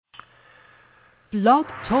Blog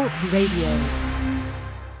Talk Radio.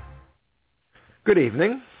 Good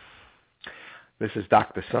evening. This is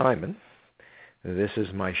Dr. Simon. This is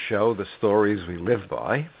my show, The Stories We Live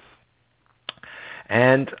By.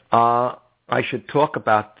 And I should talk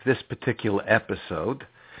about this particular episode,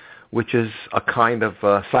 which is a kind of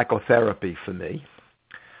psychotherapy for me.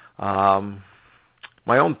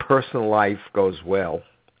 My own personal life goes well.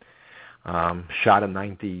 Shot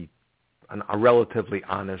a relatively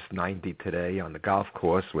honest 90 today on the golf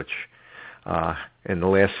course, which in the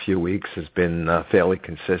last few weeks has been fairly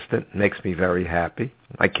consistent. Makes me very happy.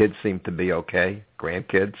 My kids seem to be okay,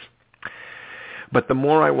 grandkids. But the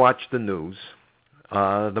more I watch the news,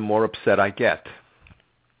 the more upset I get.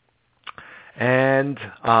 And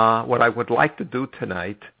what I would like to do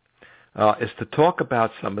tonight is to talk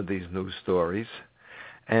about some of these news stories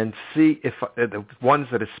and see if the ones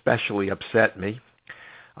that especially upset me,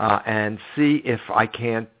 and see if I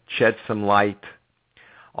can't shed some light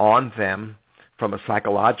on them from a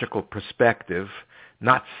psychological perspective,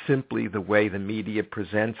 not simply the way the media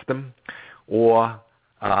presents them, or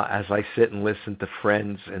as I sit and listen to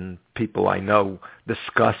friends and people I know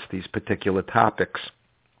discuss these particular topics.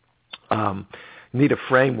 Need a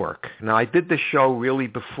framework. Now, I did this show really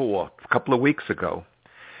before, a couple of weeks ago,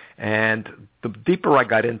 and the deeper I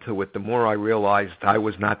got into it, the more I realized I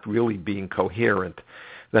was not really being coherent,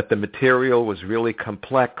 that the material was really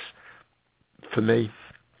complex for me.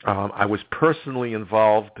 I was personally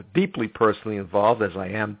involved, deeply personally involved, as I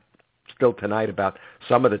am still tonight, about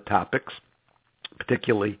some of the topics,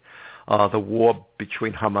 particularly the war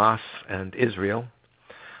between Hamas and Israel.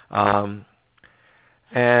 And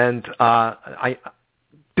I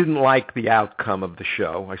didn't like the outcome of the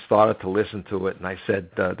show. I started to listen to it, and I said,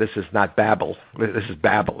 this is not babble. This is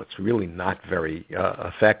babble. It's really not very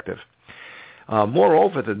effective.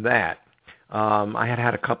 Moreover than that, I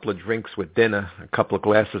had a couple of drinks with dinner, a couple of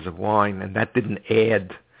glasses of wine, and that didn't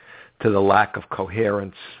add to the lack of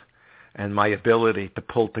coherence and my ability to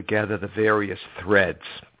pull together the various threads.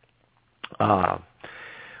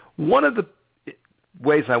 One of the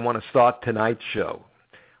ways I want to start tonight's show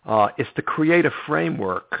is to create a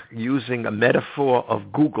framework using a metaphor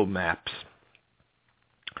of Google Maps.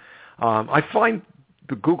 I find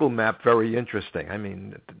the Google map very interesting. I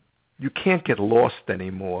mean, you can't get lost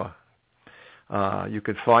anymore. You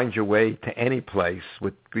can find your way to any place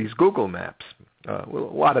with these Google Maps. A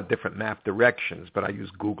lot of different map directions, but I use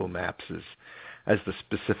Google Maps as the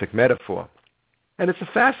specific metaphor. And it's a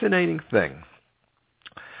fascinating thing.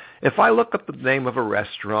 If I look up the name of a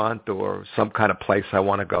restaurant or some kind of place I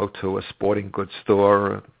want to go to, a sporting goods store,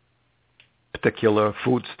 a particular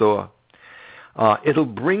food store, it'll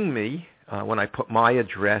bring me, when I put my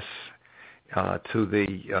address to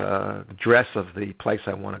the address of the place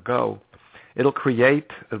I want to go, it'll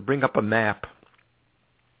bring up a map.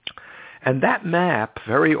 And that map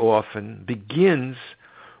very often begins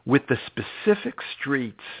with the specific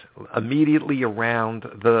streets immediately around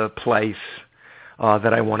the place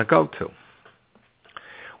that I want to go to,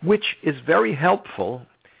 which is very helpful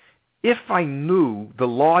if I knew the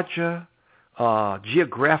larger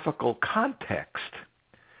geographical context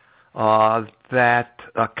that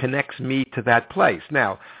connects me to that place.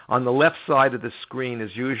 Now, on the left side of the screen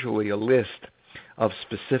is usually a list of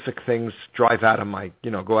specific things. Go out of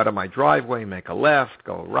my driveway, make a left,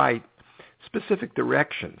 go right, specific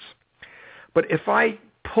directions. But if I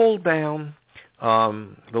pull down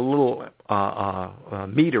the little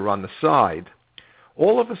meter on the side,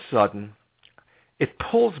 all of a sudden it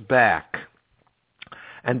pulls back,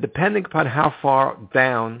 and depending upon how far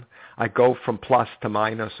down I go from plus to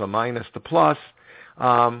minus or minus to plus,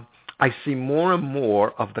 I see more and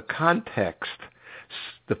more of the context,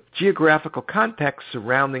 the geographical context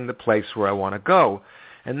surrounding the place where I want to go.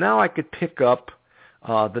 And now I could pick up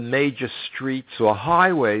the major streets or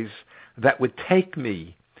highways that would take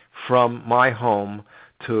me from my home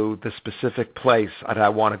to the specific place that I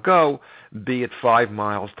want to go, be it 5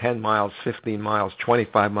 miles, 10 miles, 15 miles,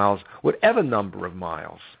 25 miles, whatever number of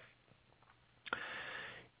miles.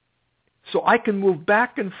 So I can move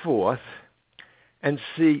back and forth and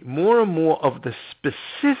see more and more of the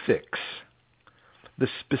specifics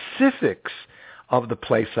of the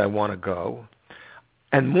place I want to go,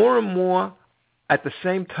 and more at the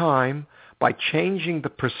same time by changing the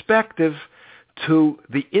perspective to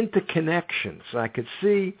the interconnections. I could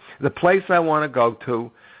see the place I want to go to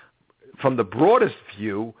from the broadest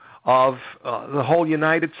view of the whole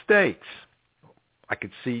United States. I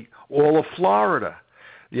could see all of Florida,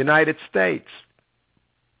 the United States,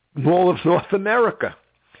 all of North America.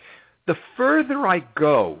 The further I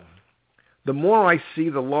go, the more I see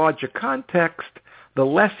the larger context, the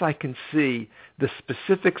less I can see the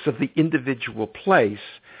specifics of the individual place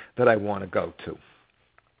that I want to go to.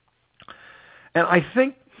 And I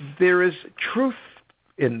think there is truth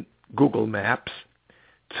in Google Maps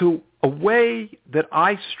to a way that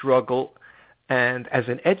I struggle and as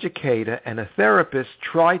an educator and a therapist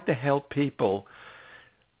try to help people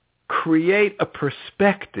create a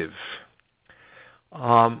perspective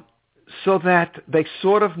so that they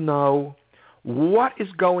sort of know what is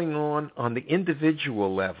going on the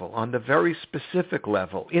individual level, on the very specific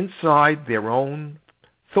level, inside their own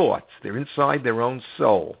thoughts, they're inside their own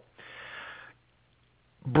soul.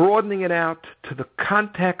 Broadening it out to the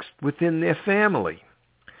context within their family.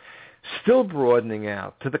 Still broadening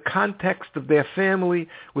out to the context of their family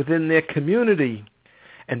within their community,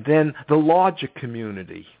 and then the larger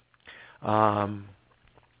community. The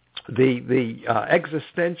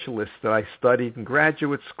existentialists that I studied in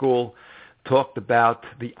graduate school talked about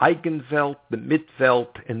the Eigenwelt, the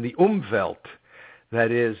Mitwelt, and the Umwelt. That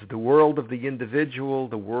is, the world of the individual,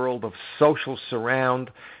 the world of social surround,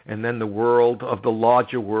 and then the world of the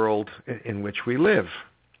larger world in which we live.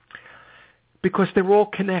 Because they're all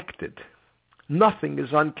connected. Nothing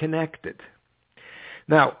is unconnected.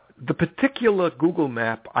 Now, the particular Google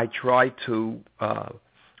map I try to,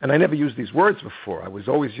 and I never used these words before. I was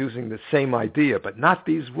always using the same idea, but not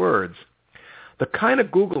these words. The kind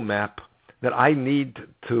of Google map that I need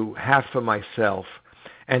to have for myself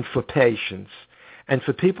and for patients and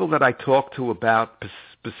for people that I talk to about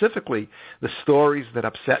specifically the stories that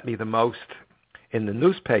upset me the most in the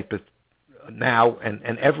newspaper now and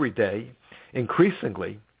every day,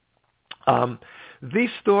 increasingly, these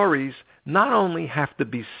stories not only have to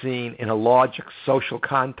be seen in a larger social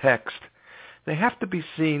context, they have to be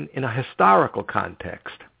seen in a historical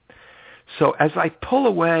context. So as I pull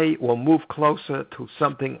away or move closer to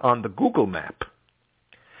something on the Google map,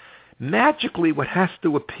 magically what has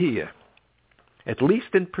to appear, at least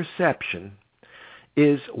in perception,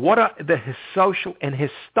 is what are the social and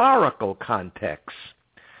historical contexts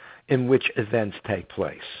in which events take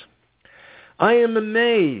place. I am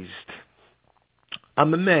amazed,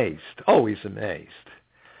 always amazed,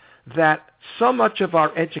 that so much of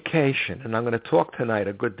our education, and I'm going to talk tonight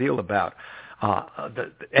a good deal about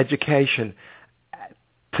the education,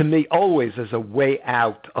 to me always is a way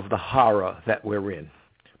out of the horror that we're in,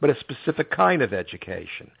 but a specific kind of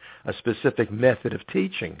education, a specific method of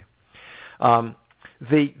teaching. The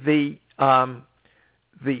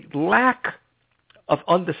lack of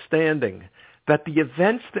understanding that the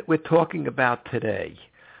events that we're talking about today,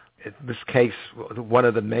 in this case, one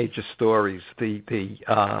of the major stories, the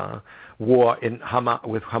war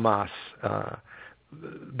with Hamas,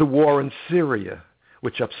 the war in Syria,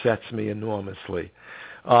 which upsets me enormously,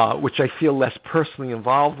 which I feel less personally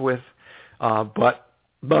involved with, but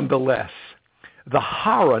nonetheless, the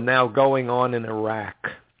horror now going on in Iraq,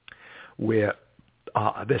 where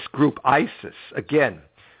this group ISIS, again,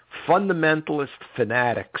 fundamentalist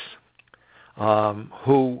fanatics,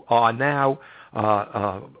 who are now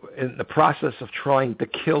in the process of trying to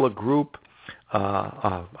kill a group,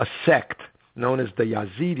 a sect known as the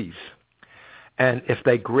Yazidis. And if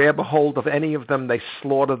they grab a hold of any of them, they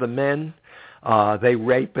slaughter the men, they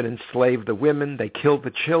rape and enslave the women, they kill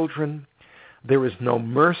the children. There is no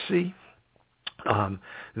mercy.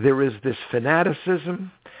 There is this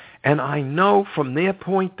fanaticism. And I know from their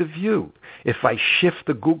point of view, if I shift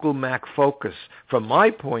the Google Map focus from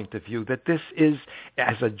my point of view, that this is,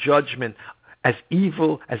 as a judgment, as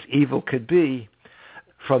evil could be,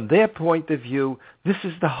 from their point of view, this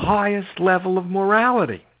is the highest level of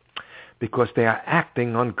morality because they are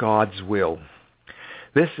acting on God's will.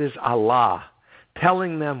 This is Allah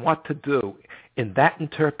telling them what to do in that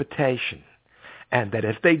interpretation, and that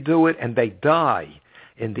if they do it and they die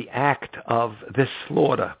in the act of this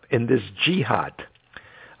slaughter, in this jihad,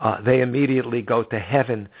 they immediately go to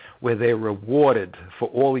heaven where they're rewarded for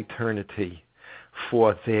all eternity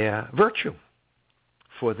for their virtue,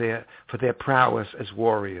 for their prowess as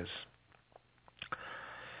warriors.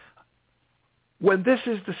 When this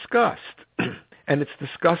is discussed, and it's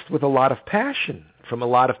discussed with a lot of passion from a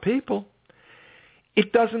lot of people,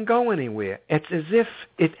 it doesn't go anywhere. It's as if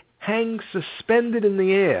it hangs suspended in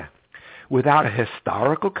the air without a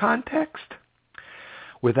historical context,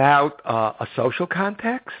 without a social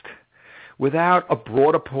context, without a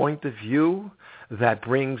broader point of view that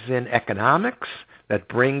brings in economics, that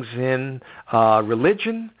brings in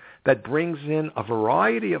religion, that brings in a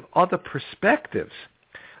variety of other perspectives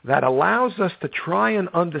that allows us to try and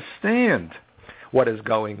understand what is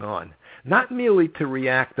going on, not merely to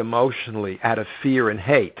react emotionally out of fear and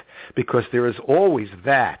hate, because there is always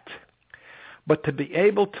that, but to be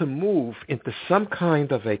able to move into some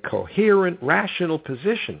kind of a coherent, rational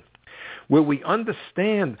position where we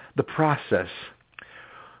understand the process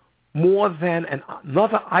more than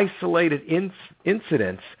another isolated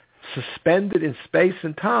incident suspended in space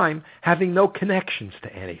and time, having no connections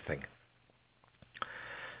to anything.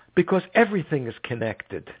 Because everything is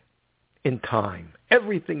connected in time.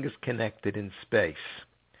 Everything is connected in space.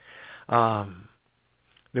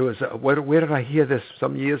 There was where did I hear this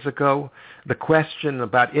some years ago? The question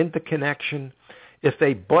about interconnection. If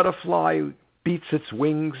a butterfly beats its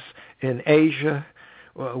wings in Asia,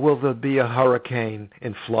 will there be a hurricane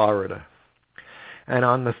in Florida? And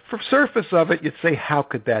on the surface of it, you'd say, how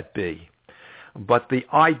could that be? But the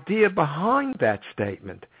idea behind that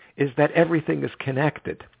statement is that everything is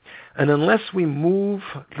connected. And unless we move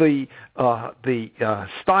the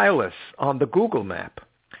stylus on the Google map,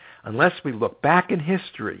 unless we look back in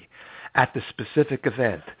history at the specific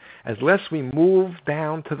event, unless we move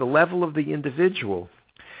down to the level of the individual,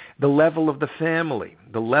 the level of the family,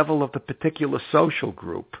 the level of the particular social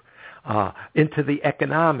group, into the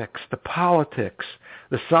economics, the politics,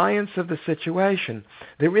 the science of the situation,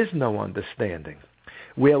 there is no understanding.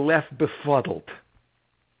 We're left befuddled.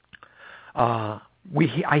 I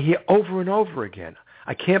hear over and over again,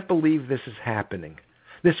 I can't believe this is happening.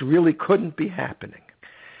 This really couldn't be happening.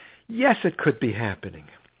 Yes, it could be happening,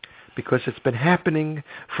 because it's been happening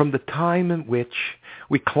from the time in which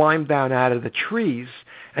we climbed down out of the trees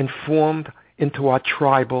and formed into our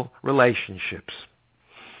tribal relationships.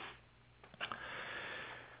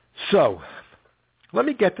 So, let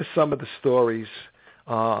me get to some of the stories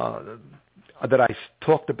that I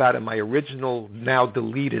talked about in my original, now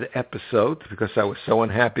deleted episode, because I was so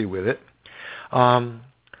unhappy with it.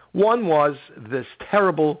 One was this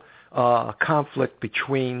terrible conflict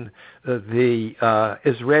between the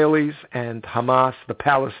Israelis and Hamas, the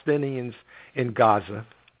Palestinians in Gaza.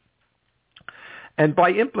 And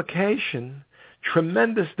by implication,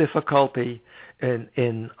 tremendous difficulty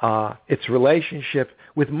in its relationship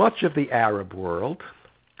with much of the Arab world,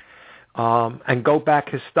 and go back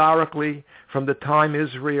historically from the time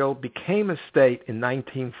Israel became a state in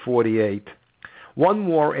 1948, one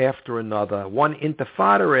war after another, one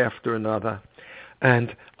intifada after another,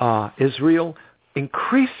 and Israel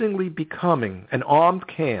increasingly becoming an armed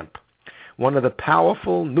camp, one of the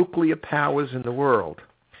powerful nuclear powers in the world,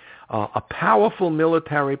 a powerful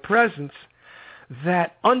military presence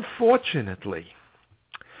that unfortunately,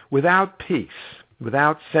 without peace,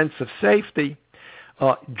 without sense of safety,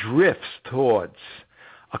 drifts towards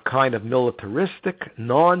a kind of militaristic,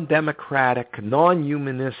 non-democratic,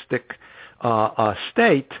 non-humanistic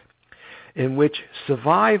state in which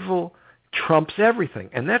survival trumps everything.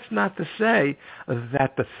 And that's not to say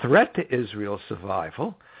that the threat to Israel's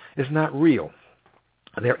survival is not real.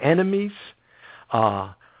 Their enemies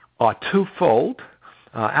are twofold,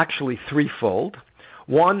 actually threefold.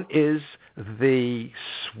 One is the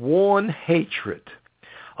sworn hatred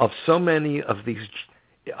of so many of these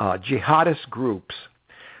jihadist groups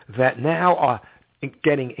that now are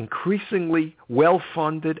getting increasingly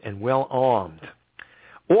well-funded and well-armed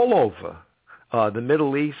all over the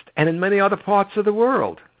Middle East and in many other parts of the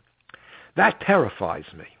world. That terrifies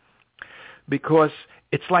me, because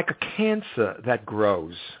it's like a cancer that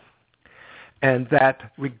grows, and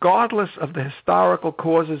that regardless of the historical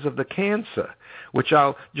causes of the cancer, which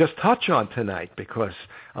I'll just touch on tonight, because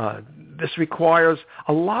this requires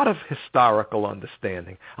a lot of historical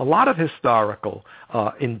understanding, a lot of historical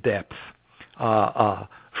in-depth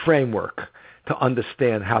framework to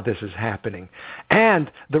understand how this is happening.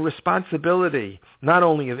 And the responsibility not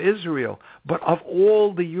only of Israel, but of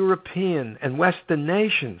all the European and Western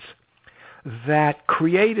nations that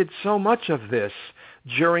created so much of this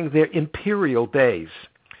during their imperial days,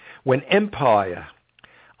 when empire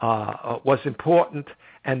was important,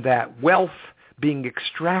 and that wealth being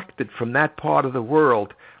extracted from that part of the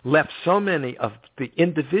world left so many of the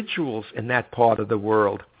individuals in that part of the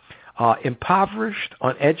world impoverished,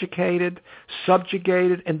 uneducated,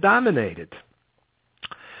 subjugated, and dominated.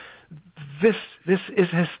 This is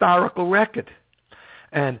a historical record.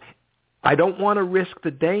 And I don't want to risk the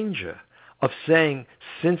danger of saying,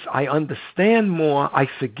 since I understand more, I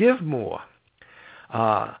forgive more.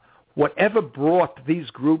 Whatever brought these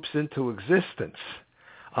groups into existence,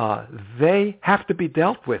 they have to be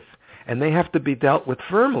dealt with, and they have to be dealt with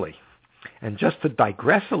firmly. And just to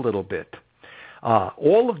digress a little bit,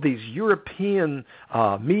 all of these European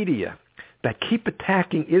media that keep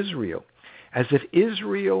attacking Israel as if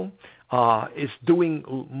Israel is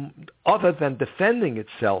doing other than defending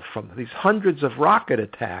itself from these hundreds of rocket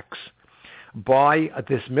attacks by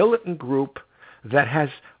this militant group that has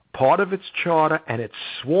part of its charter and its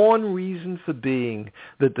sworn reason for being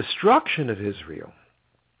the destruction of Israel,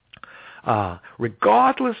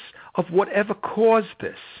 regardless of whatever caused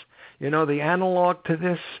this. The analog to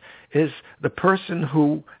this is the person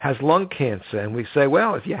who has lung cancer, and we say,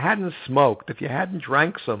 well, if you hadn't smoked, if you hadn't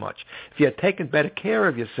drank so much, if you had taken better care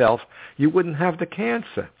of yourself, you wouldn't have the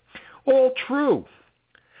cancer. All true.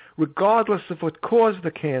 Regardless of what caused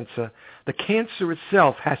the cancer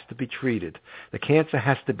itself has to be treated. The cancer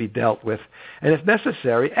has to be dealt with, and if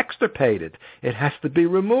necessary, extirpated. It has to be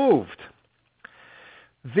removed.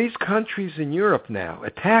 These countries in Europe now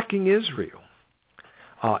attacking Israel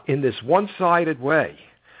in this one-sided way.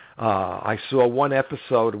 I saw one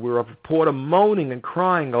episode where a reporter moaning and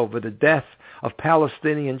crying over the death of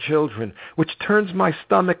Palestinian children, which turns my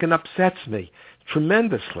stomach and upsets me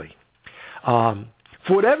tremendously.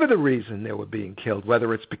 For whatever the reason they were being killed,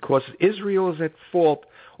 whether it's because Israel is at fault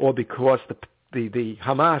or because the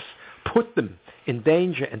Hamas put them in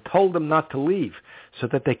danger and told them not to leave so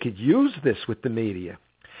that they could use this with the media.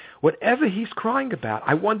 Whatever he's crying about,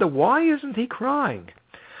 I wonder, why isn't he crying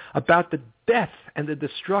about the death and the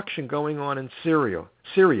destruction going on in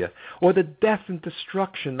Syria, or the death and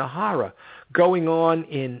destruction, the horror, going on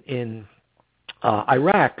in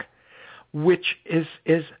Iraq, which is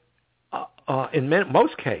in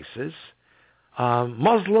most cases,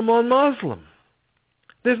 Muslim on Muslim.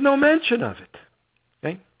 There's no mention of it.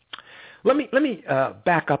 Okay? Let me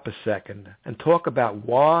back up a second and talk about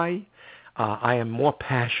why I am more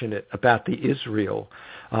passionate about the Israel.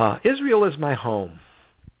 Israel is my home.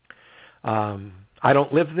 I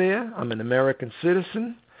don't live there. I'm an American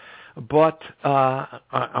citizen. But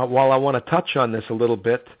while I want to touch on this a little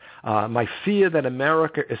bit, my fear that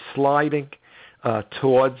America is sliding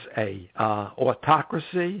towards a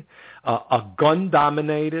autocracy, a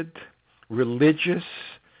gun-dominated, religious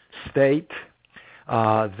state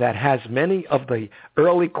that has many of the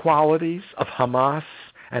early qualities of Hamas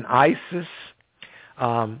and ISIS,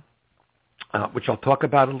 which I'll talk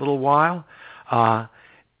about in a little while,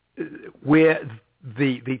 where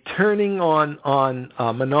the turning on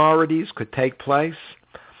minorities could take place,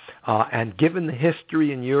 and given the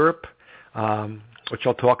history in Europe, which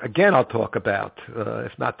I'll talk about,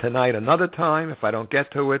 if not tonight, another time, if I don't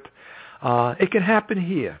get to it. It can happen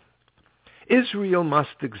here. Israel must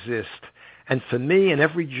exist. And for me and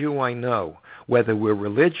every Jew I know, whether we're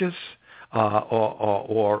religious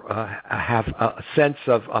or have a sense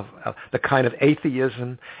of the kind of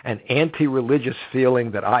atheism and anti-religious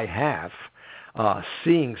feeling that I have,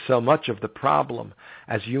 seeing so much of the problem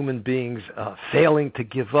as human beings failing to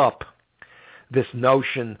give up this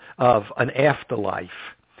notion of an afterlife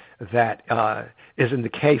that is in the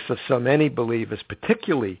case of so many believers,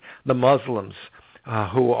 particularly the Muslims,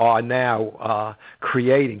 who are now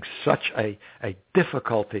creating such a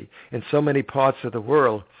difficulty in so many parts of the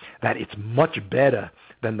world that it's much better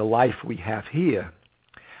than the life we have here.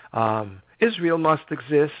 Israel must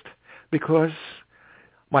exist because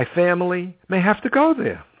my family may have to go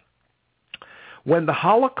there. When the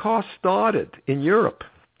Holocaust started in Europe,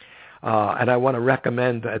 and I want to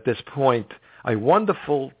recommend at this point a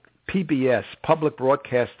wonderful PBS, public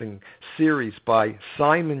broadcasting series by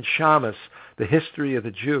Simon Shamus, The History of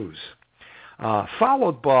the Jews,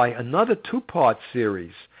 followed by another two-part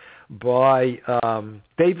series by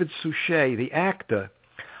David Suchet, the actor,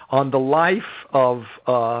 on the life of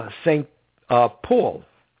St. Paul,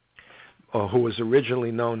 who was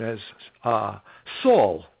originally known as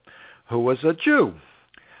Saul, who was a Jew,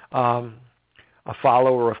 a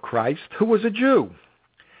follower of Christ, who was a Jew.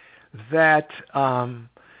 That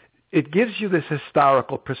it gives you this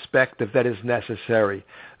historical perspective that is necessary,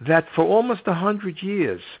 that for almost 100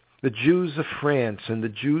 years, the Jews of France and the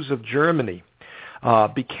Jews of Germany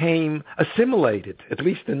became assimilated, at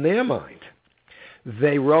least in their mind.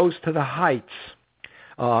 They rose to the heights.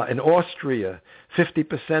 In Austria,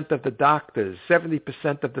 50% of the doctors,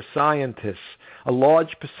 70% of the scientists, a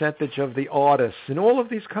large percentage of the artists in all of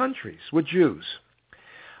these countries were Jews.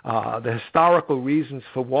 The historical reasons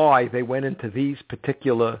for why they went into these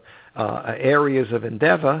particular areas of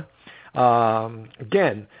endeavor,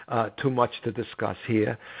 again, too much to discuss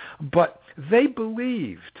here, but they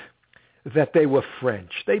believed that they were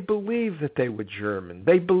French. They believed that they were German.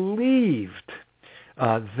 They believed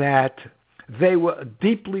that they were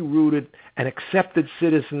deeply rooted and accepted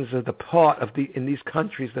citizens of the part of in these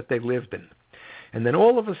countries that they lived in. And then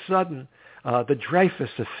all of a sudden, the Dreyfus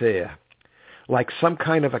affair, like some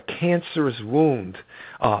kind of a cancerous wound,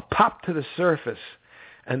 popped to the surface,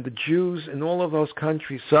 and the Jews in all of those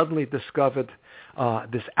countries suddenly discovered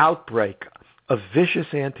this outbreak of vicious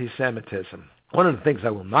anti-Semitism. One of the things I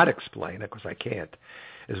will not explain, because I can't,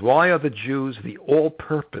 is why are the Jews the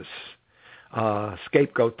all-purpose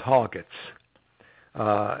scapegoat targets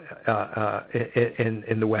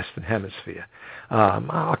in the Western Hemisphere?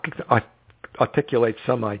 I'll articulate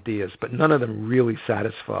some ideas, but none of them really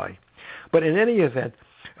satisfy. But in any event,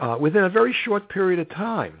 within a very short period of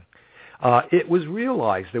time, it was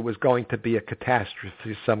realized there was going to be a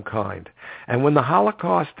catastrophe of some kind. And when the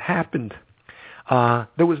Holocaust happened,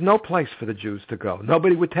 there was no place for the Jews to go.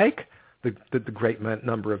 Nobody would take the great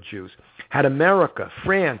number of Jews. Had America,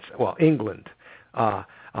 France, well, England,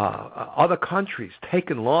 other countries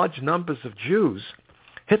taken large numbers of Jews,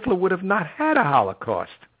 Hitler would have not had a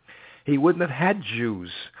Holocaust. He wouldn't have had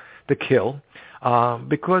Jews to kill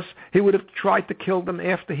because he would have tried to kill them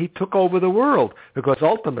after he took over the world, because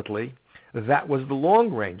ultimately that was the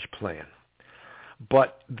long-range plan.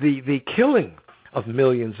 But the killing of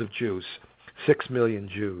millions of Jews, 6 million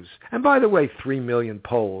Jews, and by the way, 3 million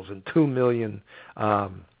Poles and 2 million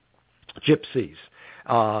gypsies,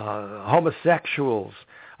 homosexuals,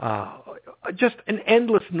 just an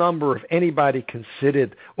endless number of anybody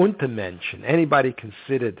considered Untermenschen, anybody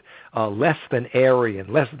considered less than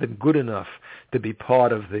Aryan, less than good enough to be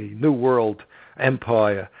part of the New World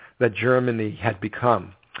empire that Germany had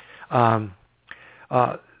become. That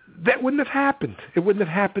wouldn't have happened. It wouldn't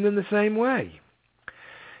have happened in the same way.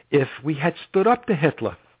 If we had stood up to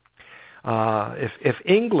Hitler, if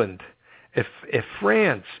England, if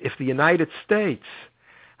France, if the United States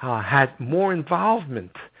had more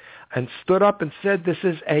involvement and stood up and said this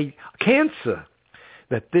is a cancer,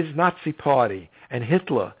 that this Nazi party and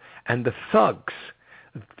Hitler and the thugs,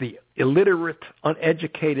 the illiterate,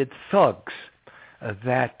 uneducated thugs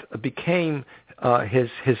that became his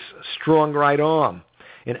strong right arm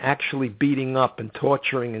in actually beating up and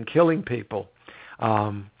torturing and killing people,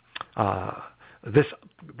 this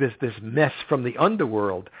mess from the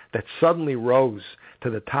underworld that suddenly rose to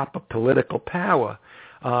the top of political power,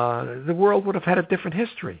 the world would have had a different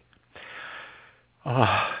history.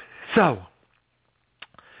 So,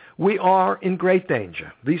 we are in great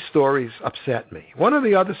danger. These stories upset me. One of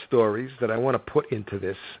the other stories that I want to put into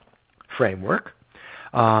this framework,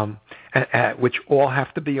 which all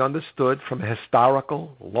have to be understood from a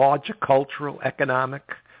historical, larger cultural, economic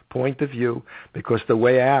point of view, because the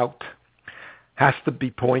way out has to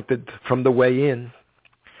be pointed from the way in.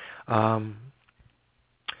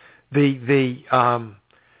 The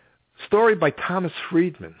story by Thomas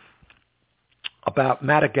Friedman about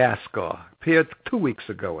Madagascar appeared 2 weeks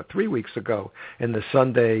ago or 3 weeks ago in the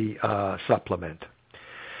Sunday supplement.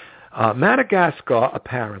 Madagascar,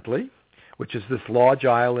 apparently, which is this large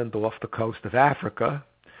island off the coast of Africa,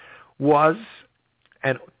 was,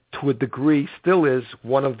 and to a degree still is,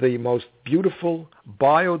 one of the most beautiful,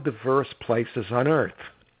 biodiverse places on Earth.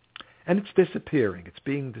 And it's disappearing. It's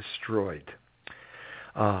being destroyed.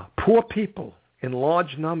 Poor people in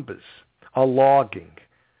large numbers are logging,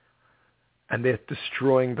 and they're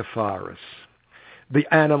destroying the forests.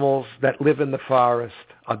 The animals that live in the forest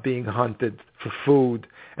are being hunted for food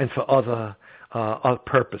and for other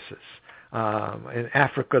purposes. In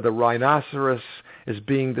Africa, the rhinoceros is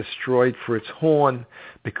being destroyed for its horn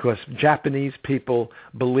because Japanese people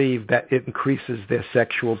believe that it increases their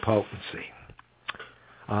sexual potency.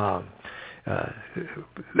 I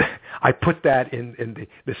put that in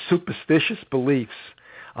the superstitious beliefs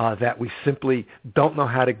that we simply don't know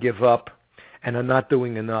how to give up and are not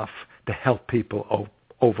doing enough to help people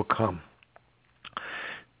overcome.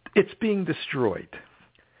 It's being destroyed,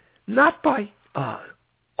 not by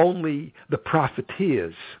only the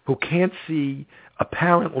profiteers who can't see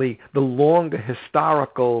apparently the longer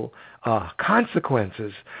historical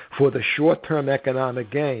consequences for the short-term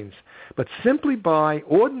economic gains, but simply by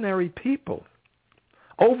ordinary people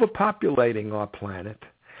overpopulating our planet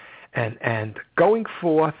and going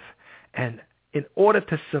forth and, in order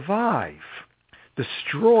to survive,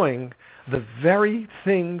 destroying the very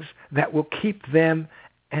things that will keep them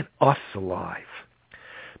and us alive.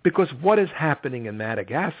 Because what is happening in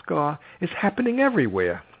Madagascar is happening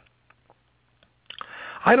everywhere.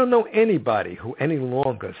 I don't know anybody who any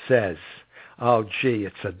longer says, oh, gee,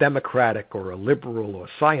 it's a democratic or a liberal or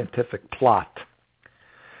scientific plot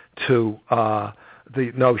to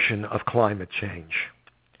the notion of climate change.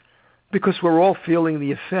 Because we're all feeling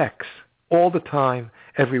the effects all the time,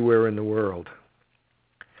 everywhere in the world.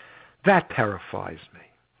 That terrifies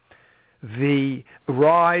me. The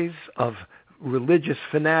rise of religious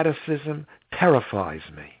fanaticism terrifies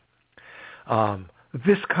me.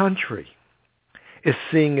 This country is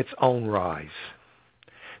seeing its own rise.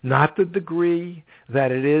 Not the degree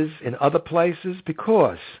that it is in other places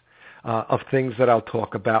because of things that I'll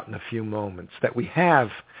talk about in a few moments, that we have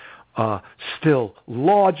still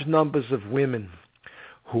large numbers of women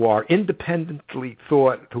who are independently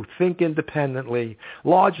thought, who think independently,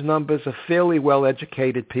 large numbers of fairly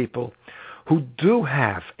well-educated people who do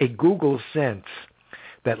have a Google sense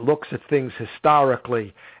that looks at things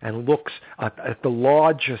historically and looks at the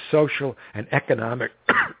larger social and economic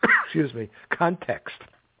context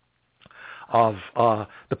of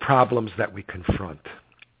the problems that we confront.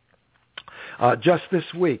 Just this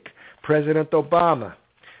week, President Obama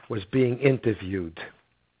was being interviewed,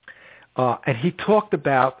 and he talked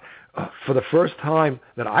about, for the first time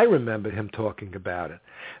that I remember him talking about it,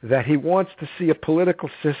 that he wants to see a political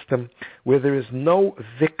system where there is no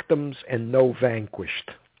victims and no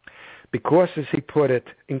vanquished. Because, as he put it,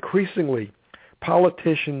 increasingly,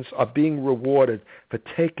 politicians are being rewarded for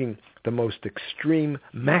taking the most extreme,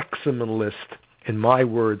 maximalist, in my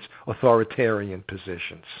words, authoritarian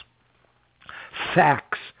positions.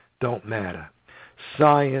 Facts don't matter.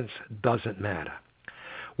 Science doesn't matter.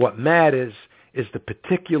 What matters is the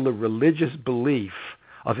particular religious belief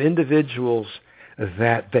of individuals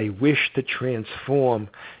that they wish to transform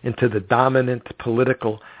into the dominant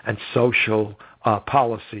political and social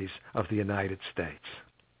policies of the United States.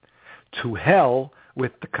 To hell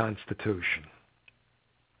with the Constitution.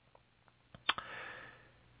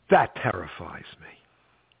 That terrifies me.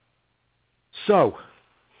 So,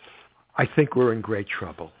 I think we're in great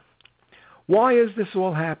trouble. Why is this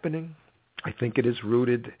all happening? I think it is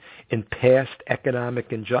rooted in past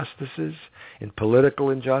economic injustices, in political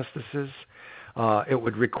injustices. It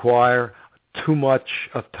would require too much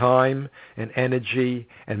of time and energy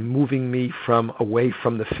and moving me away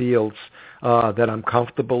from the fields that I'm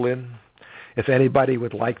comfortable in. If anybody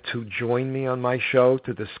would like to join me on my show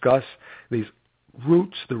to discuss the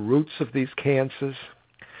roots of these cancers.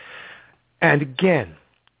 And again,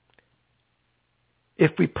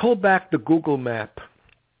 if we pull back the Google map,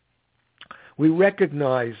 we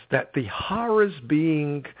recognize that the horrors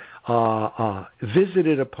being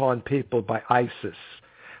visited upon people by ISIS,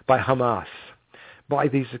 by Hamas, by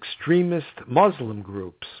these extremist Muslim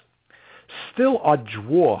groups, still are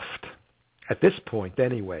dwarfed, at this point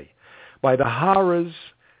anyway, by the horrors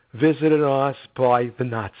visited on us by the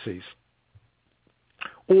Nazis,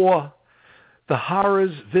 or the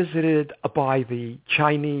horrors visited by the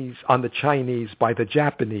Chinese, by the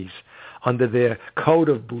Japanese, under their code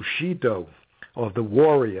of Bushido, of the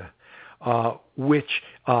warrior, which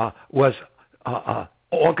was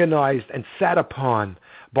organized and sat upon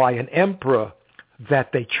by an emperor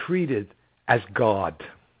that they treated as God.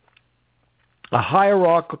 A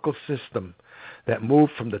hierarchical system that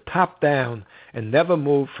moved from the top down and never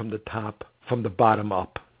moved from the bottom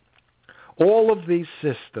up. All of these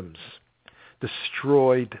systems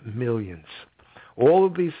destroyed millions. All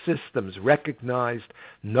of these systems recognized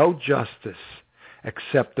no justice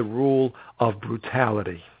except the rule of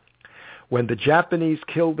brutality. When the Japanese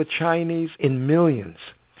killed the Chinese in millions,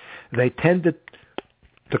 they tended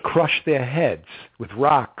to crush their heads with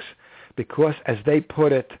rocks because, as they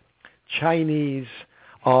put it, Chinese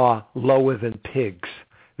are lower than pigs.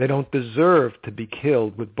 They don't deserve to be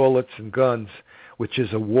killed with bullets and guns, which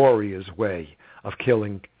is a warrior's way of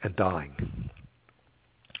killing and dying.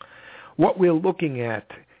 What we're looking at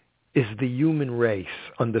is the human race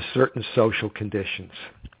under certain social conditions,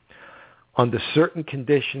 under certain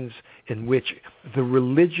conditions in which the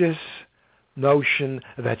religious notion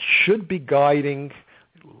that should be guiding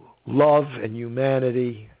love and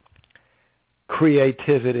humanity,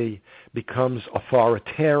 creativity, becomes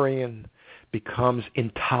authoritarian, becomes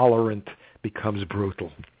intolerant, becomes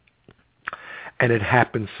brutal. And it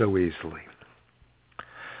happens so easily.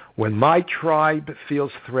 When my tribe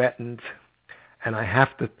feels threatened and I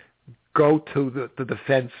have to go to the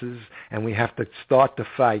defenses and we have to start to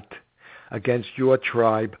fight against your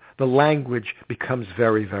tribe, the language becomes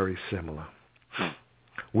very, very similar.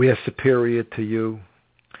 We're superior to you.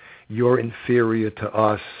 You're inferior to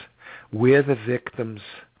us. We're the victims.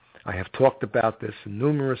 I have talked about this in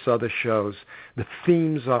numerous other shows. The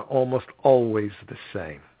themes are almost always the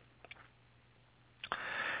same.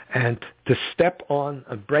 And to step on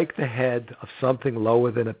and break the head of something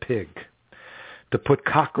lower than a pig, to put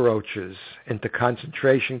cockroaches into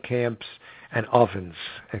concentration camps and ovens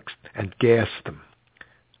and gas them,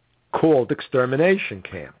 called extermination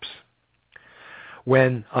camps.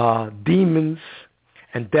 When demons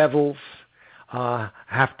and devils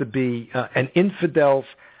have to be, and infidels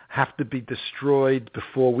have to be destroyed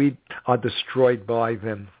before we are destroyed by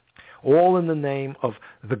them, all in the name of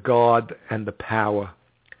the God and the power.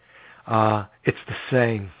 It's the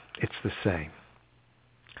same. It's the same.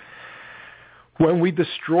 When we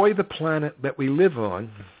destroy the planet that we live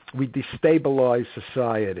on, we destabilize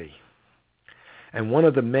society. And one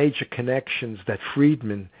of the major connections that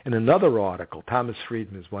Friedman, in another article, Thomas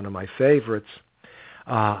Friedman is one of my favorites,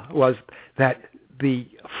 was that the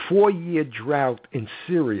 4-year drought in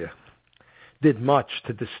Syria did much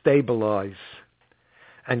to destabilize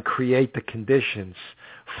and create the conditions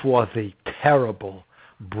for the terrible,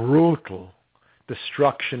 brutal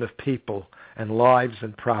destruction of people and lives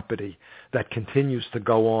and property that continues to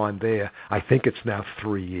go on there. I think it's now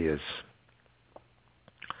 3 years.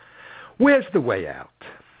 Where's the way out?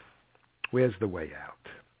 Where's the way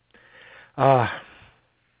out?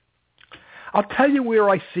 I'll tell you where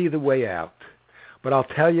I see the way out, but I'll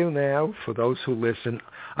tell you now, for those who listen,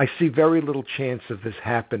 I see very little chance of this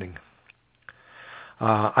happening.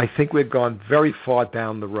 I think we've gone very far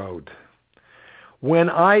down the road. When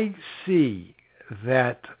I see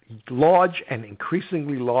that large and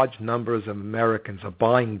increasingly large numbers of Americans are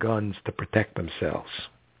buying guns to protect themselves,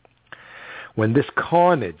 when this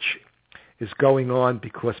carnage is going on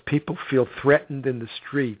because people feel threatened in the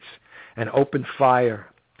streets and open fire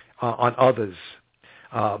on others,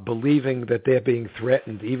 believing that they're being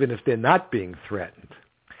threatened, even if they're not being threatened.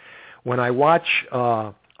 When I watch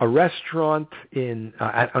a restaurant and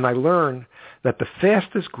I learn that the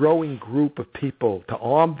fastest growing group of people to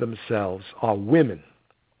arm themselves are women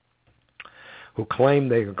who claim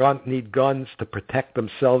they need guns to protect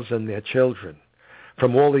themselves and their children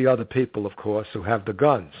from all the other people, of course, who have the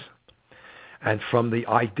guns. And from the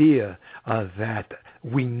idea that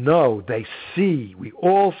we know, we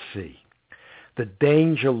all see the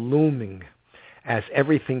danger looming as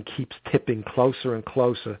everything keeps tipping closer and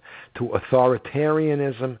closer to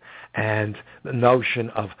authoritarianism and the notion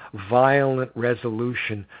of violent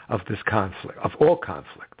resolution of this conflict, of all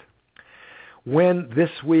conflict. When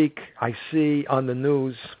this week I see on the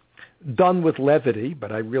news, done with levity,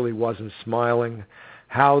 but I really wasn't smiling,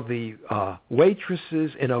 how the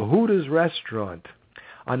waitresses in a Hooters restaurant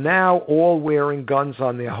are now all wearing guns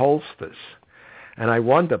on their holsters. And I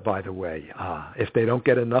wonder, by the way, if they don't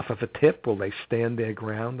get enough of a tip, will they stand their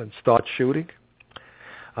ground and start shooting?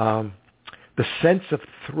 The sense of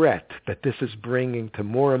threat that this is bringing to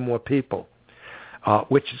more and more people,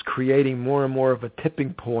 which is creating more and more of a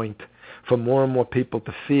tipping point for more and more people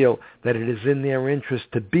to feel that it is in their interest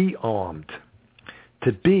to be armed,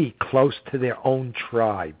 to be close to their own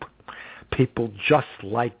tribe, people just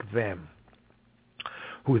like them,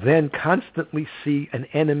 who then constantly see an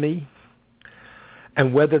enemy,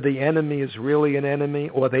 and whether the enemy is really an enemy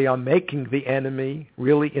or they are making the enemy,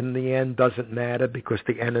 really in the end doesn't matter because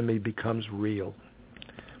the enemy becomes real.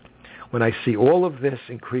 When I see all of this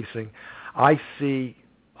increasing, I see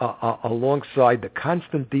alongside the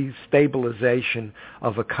constant destabilization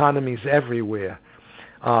of economies everywhere,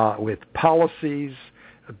 with policies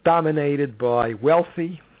dominated by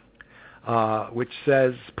wealthy, which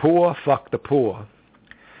says poor, fuck the poor,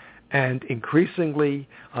 and increasingly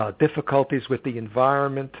difficulties with the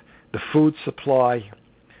environment, the food supply,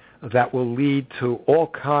 that will lead to all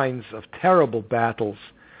kinds of terrible battles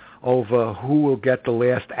over who will get the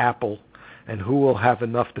last apple and who will have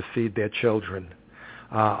enough to feed their children.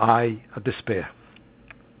 I despair.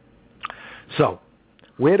 So,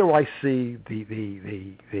 where do I see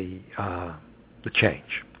the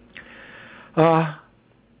change?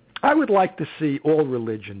 I would like to see all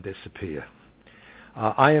religion disappear.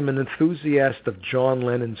 I am an enthusiast of John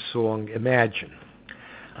Lennon's song, Imagine.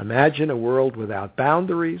 Imagine a world without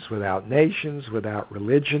boundaries, without nations, without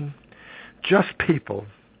religion, just people,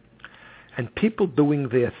 and people doing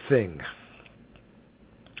their thing.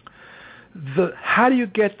 How do you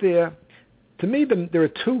get there? To me, there are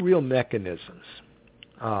two real mechanisms.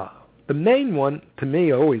 The main one, to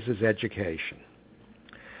me, always is education.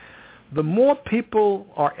 The more people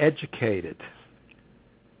are educated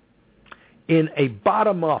in a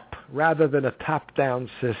bottom-up rather than a top-down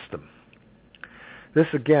system. This,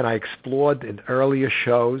 again, I explored in earlier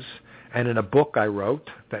shows and in a book I wrote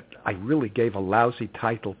that I really gave a lousy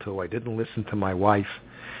title to. I didn't listen to my wife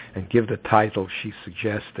and give the title she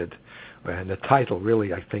suggested. And the title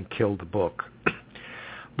really, I think, killed the book.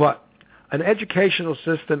 But an educational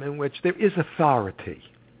system in which there is authority,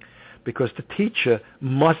 because the teacher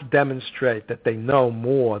must demonstrate that they know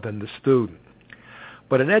more than the student.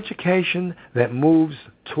 But an education that moves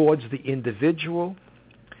towards the individual,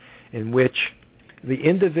 in which the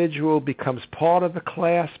individual becomes part of the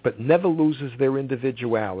class but never loses their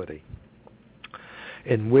individuality,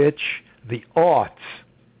 in which the arts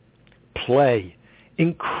play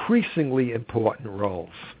increasingly important roles,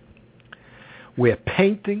 where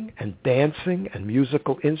painting and dancing and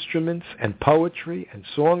musical instruments and poetry and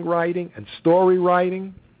songwriting and story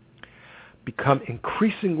writing become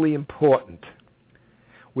increasingly important,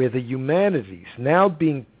 where the humanities now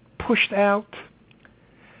being pushed out,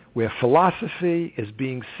 where philosophy is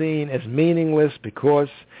being seen as meaningless because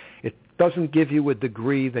it doesn't give you a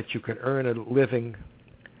degree that you can earn a living.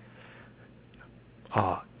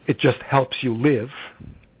 It just helps you live.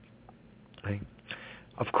 Okay?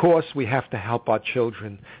 Of course, we have to help our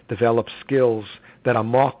children develop skills that are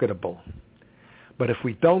marketable. But if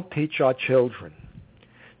we don't teach our children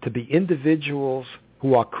to be individuals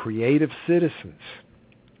who are creative citizens,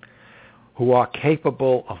 who are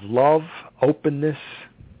capable of love, openness,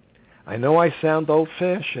 I know I sound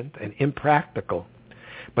old-fashioned and impractical,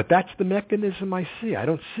 but that's the mechanism I see. I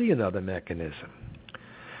don't see another mechanism.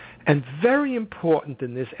 And very important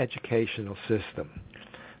in this educational system,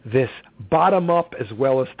 this bottom-up as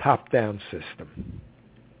well as top-down system,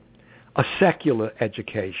 a secular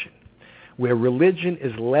education, where religion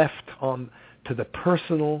is left to the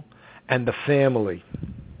personal and the family,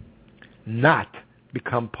 not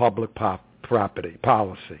become public property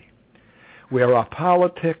policy, where our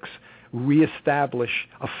politics reestablish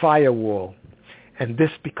a firewall, and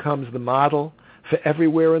this becomes the model for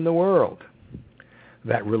everywhere in the world,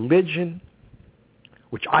 that religion,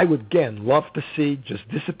 which I would again love to see just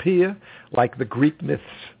disappear like the Greek myths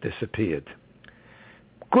disappeared.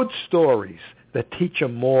 Good stories that teach a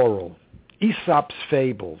moral, Aesop's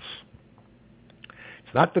fables.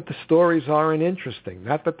 It's not that the stories aren't interesting,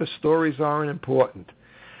 not that the stories aren't important,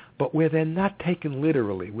 but where they're not taken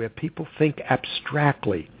literally, where people think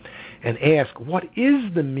abstractly and ask, what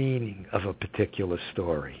is the meaning of a particular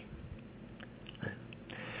story?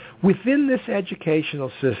 Within this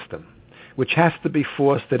educational system, which has to be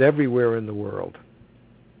fostered everywhere in the world,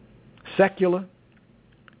 secular,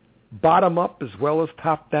 bottom-up as well as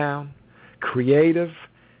top-down, creative,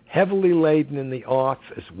 heavily laden in the arts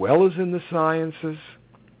as well as in the sciences,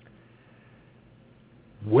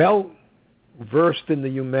 well-versed in the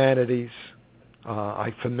humanities.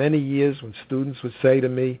 For many years, when students would say to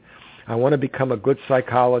me, I want to become a good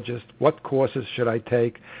psychologist, what courses should I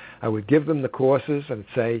take? I would give them the courses and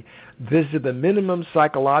say, these are the minimum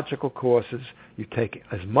psychological courses. You take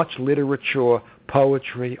as much literature,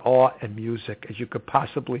 poetry, art, and music as you could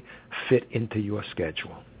possibly fit into your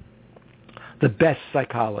schedule. The best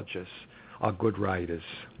psychologists are good writers.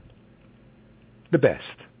 The best.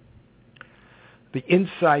 The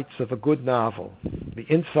insights of a good novel, the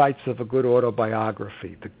insights of a good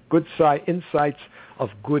autobiography, the good insights of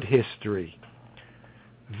good history,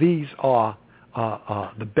 these are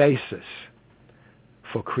the basis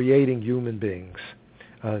for creating human beings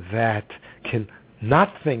that can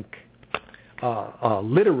not think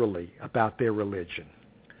literally about their religion,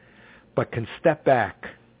 but can step back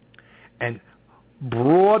and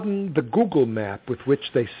broaden the Google map with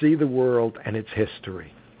which they see the world and its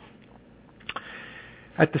history.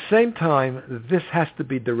 At the same time, this has to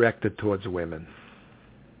be directed towards women.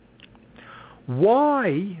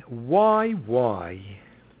 Why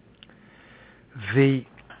the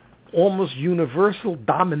almost universal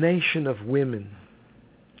domination of women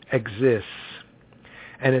exists,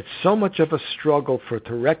 and it's so much of a struggle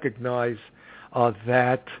to recognize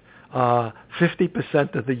that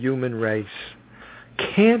 50% of the human race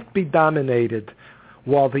can't be dominated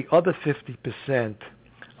while the other 50%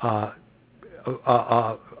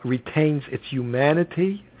 retains its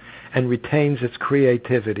humanity and retains its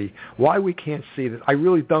creativity. Why we can't see this, I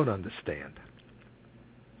really don't understand.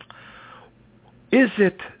 Is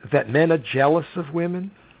it that men are jealous of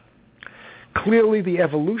women? Clearly, the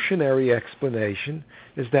evolutionary explanation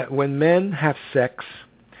is that when men have sex,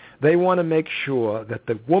 they want to make sure that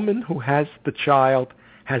the woman who has the child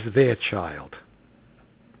has their child.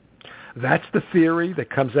 That's the theory that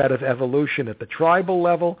comes out of evolution at the tribal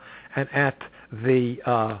level and at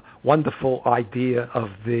the wonderful idea of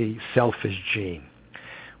the selfish gene.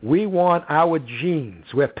 We want our genes.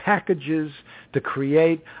 We're packages to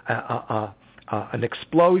create an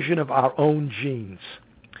explosion of our own genes,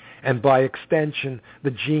 and by extension,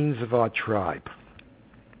 the genes of our tribe.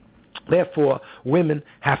 Therefore, women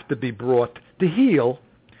have to be brought to heel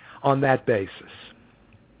on that basis.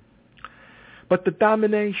 But the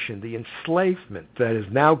domination, the enslavement that is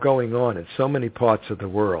now going on in so many parts of the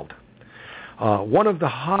world, one of the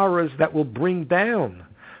horrors that will bring down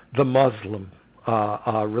the Muslim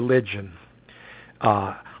religion,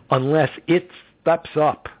 unless it steps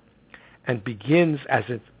up and begins, as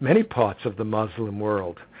in many parts of the Muslim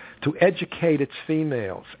world, to educate its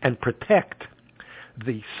females and protect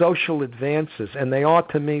the social advances, and they are,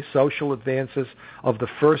 to me, social advances of the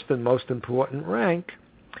first and most important rank.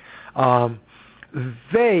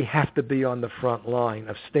 They have to be on the front line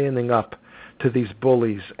of standing up to these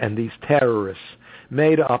bullies and these terrorists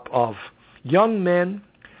made up of young men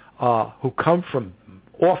who come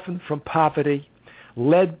often from poverty,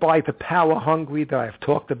 led by the power hungry that I've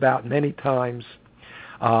talked about many times.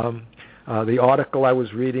 The article I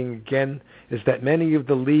was reading again is that many of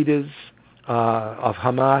the leaders of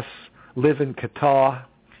Hamas live in Qatar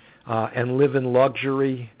and live in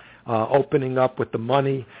luxury, opening up with the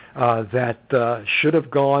money that should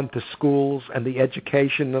have gone to schools and the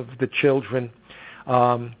education of the children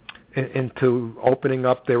into opening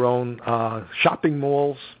up their own shopping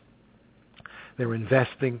malls. They're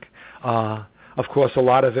investing. Of course, a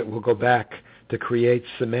lot of it will go back to create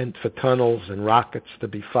cement for tunnels and rockets to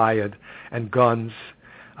be fired and guns.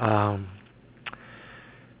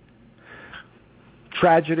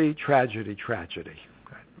 Tragedy, tragedy, tragedy.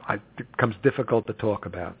 It becomes difficult to talk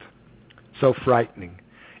about. So frightening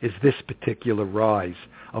is this particular rise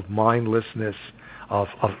of mindlessness, of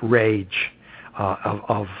rage,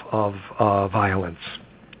 of violence.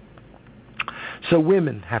 So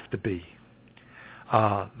women have to be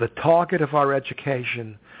the target of our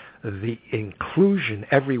education, the inclusion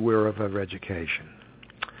everywhere of our education.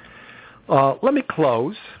 Let me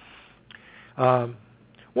close.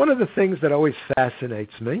 One of the things that always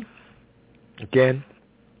fascinates me, again,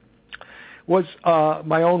 was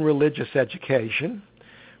my own religious education,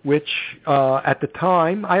 which at the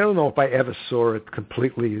time, I don't know if I ever saw it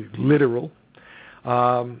completely literal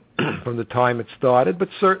from the time it started, but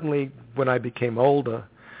certainly when I became older,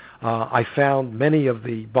 I found many of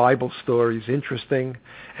the Bible stories interesting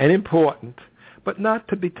and important, but not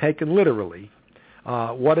to be taken literally.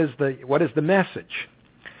 What is the message?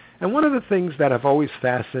 And one of the things that have always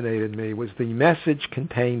fascinated me was the message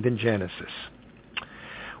contained in Genesis,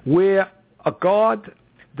 where a God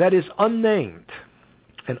that is unnamed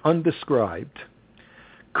and undescribed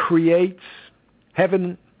creates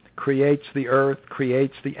heaven, creates the earth,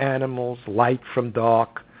 creates the animals, light from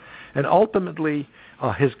dark, and ultimately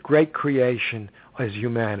his great creation is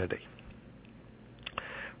humanity.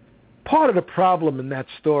 Part of the problem in that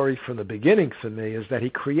story from the beginning for me is that he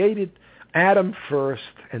created Adam first,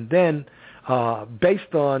 and then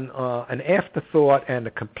based on an afterthought and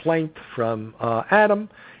a complaint from Adam,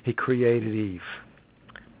 he created Eve.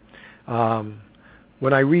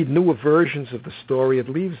 When I read newer versions of the story, it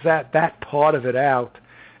leaves that part of it out,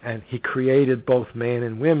 and he created both man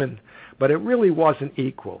and women, but it really wasn't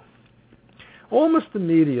equal. Almost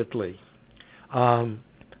immediately,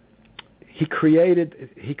 he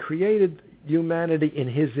created humanity in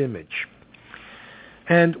his image.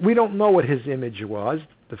 And we don't know what his image was.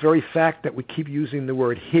 The very fact that we keep using the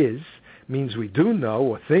word his means we do know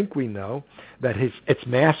or think we know that it's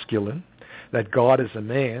masculine, that God is a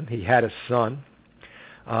man. He had a son.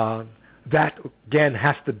 That, again,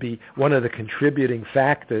 has to be one of the contributing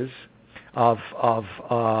factors of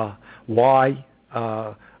why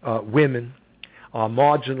women are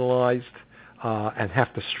marginalized and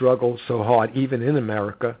have to struggle so hard, even in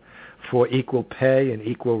America, for equal pay and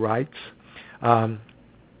equal rights. And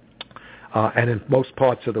in most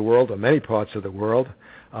parts of the world, or many parts of the world,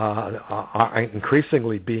 are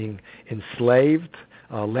increasingly being enslaved,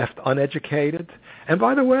 left uneducated. And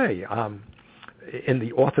by the way, in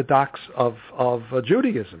the Orthodox of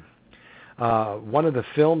Judaism, one of the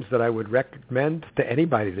films that I would recommend to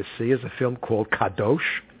anybody to see is a film called Kadosh,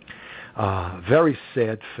 very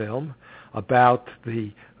sad film about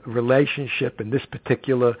the relationship in this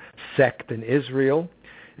particular sect in Israel,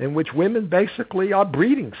 in which women basically are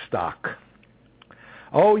breeding stock.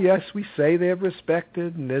 Oh, yes, we say they're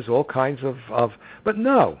respected, and there's all kinds of but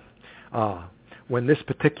no. When this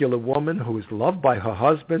particular woman who is loved by her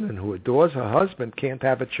husband and who adores her husband can't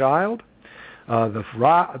have a child,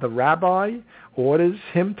 the rabbi orders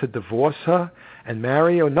him to divorce her and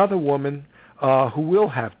marry another woman who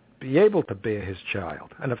will be able to bear his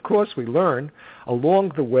child. And of course, we learn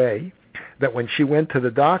along the way that when she went to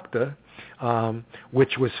the doctor,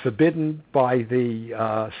 which was forbidden by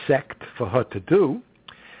the sect for her to do,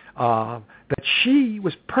 that she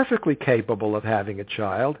was perfectly capable of having a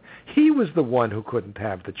child. He was the one who couldn't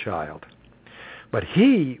have the child. But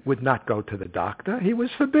he would not go to the doctor. He was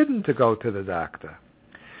forbidden to go to the doctor.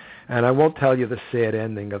 And I won't tell you the sad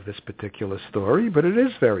ending of this particular story, but it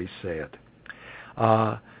is very sad.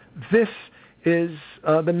 This is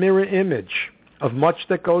the mirror image of much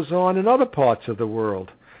that goes on in other parts of the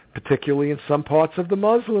world, particularly in some parts of the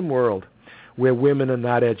Muslim world, where women are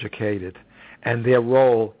not educated, and their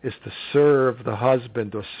role is to serve the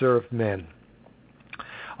husband or serve men,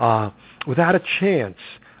 without a chance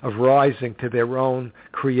of rising to their own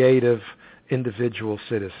creative individual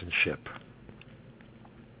citizenship.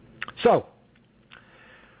 So,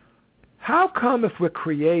 How come if we're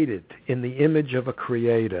created in the image of a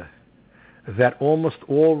creator that almost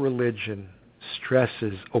all religion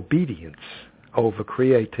stresses obedience over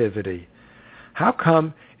creativity? How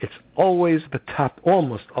come it's always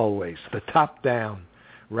almost always the top down,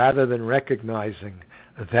 rather than recognizing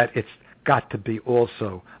that it's got to be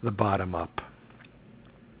also the bottom up?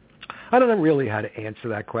 I don't know really how to answer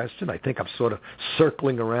that question. I think I'm sort of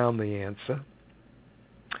circling around the answer.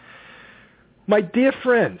 My dear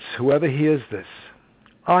friends, whoever hears this,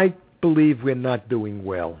 I believe we're not doing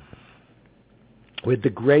well. We're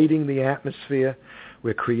degrading the atmosphere.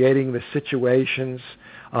 We're creating the situations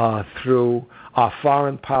through our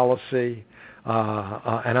foreign policy,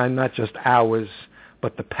 and I'm not just ours,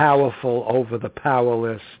 but the powerful over the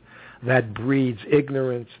powerless. That breeds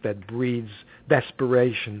ignorance, that breeds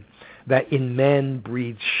desperation, that in men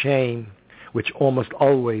breeds shame, which almost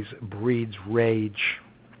always breeds rage.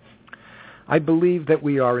 I believe that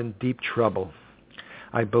we are in deep trouble.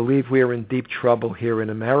 I believe we are in deep trouble here in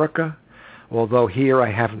America, although here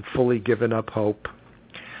I haven't fully given up hope.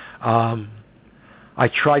 I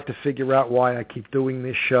try to figure out why I keep doing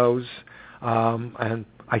these shows, and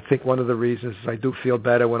I think one of the reasons is I do feel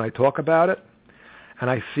better when I talk about it, and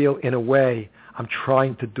I feel in a way I'm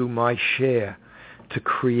trying to do my share to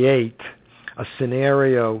create a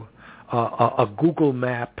scenario, a Google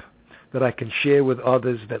map that I can share with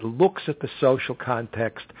others that looks at the social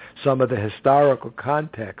context, some of the historical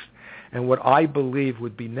context, and what I believe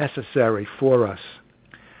would be necessary for us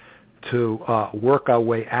to work our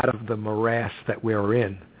way out of the morass that we're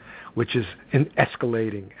in, which is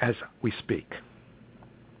escalating as we speak.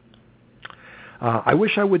 I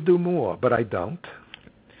wish I would do more, but I don't.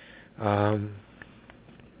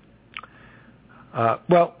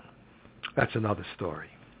 Well, that's another story.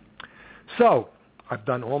 So, I've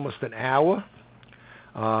done almost an hour.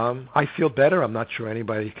 I feel better. I'm not sure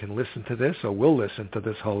anybody can listen to this or will listen to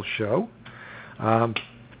this whole show.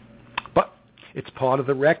 But it's part of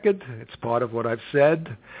the record. It's part of what I've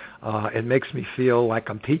said. It makes me feel like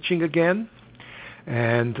I'm teaching again.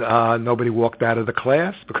 And nobody walked out of the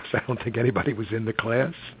class because I don't think anybody was in the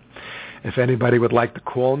class. If anybody would like to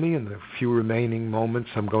call me in the few remaining moments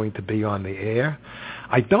I'm going to be on the air.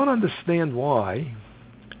 I don't understand why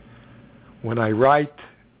when I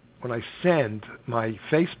send my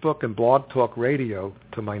Facebook and Blog Talk Radio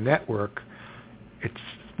to my network, it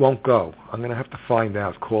won't go. I'm going to have to find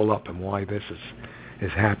out, call up, and why this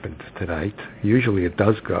has happened tonight. Usually it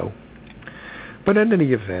does go. But in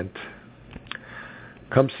any event,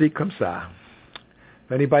 come see, come sa.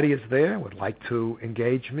 If anybody is there, would like to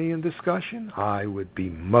engage me in discussion, I would be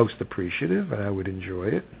most appreciative and I would enjoy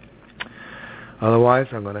it. Otherwise,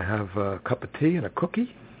 I'm going to have a cup of tea and a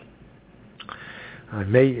cookie. I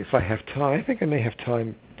may, if I have time, I think I may have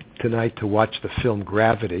time tonight to watch the film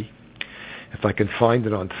Gravity. If I can find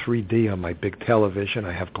it on 3D on my big television,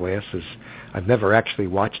 I have glasses. I've never actually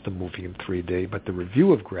watched the movie in 3D, but the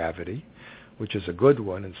review of Gravity, which is a good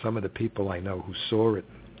one, and some of the people I know who saw it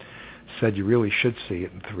said you really should see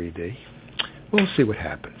it in 3D. We'll see what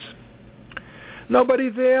happens. Nobody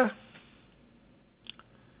there?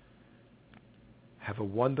 Have a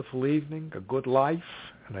wonderful evening, a good life,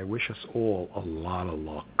 and I wish us all a lot of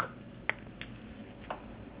luck.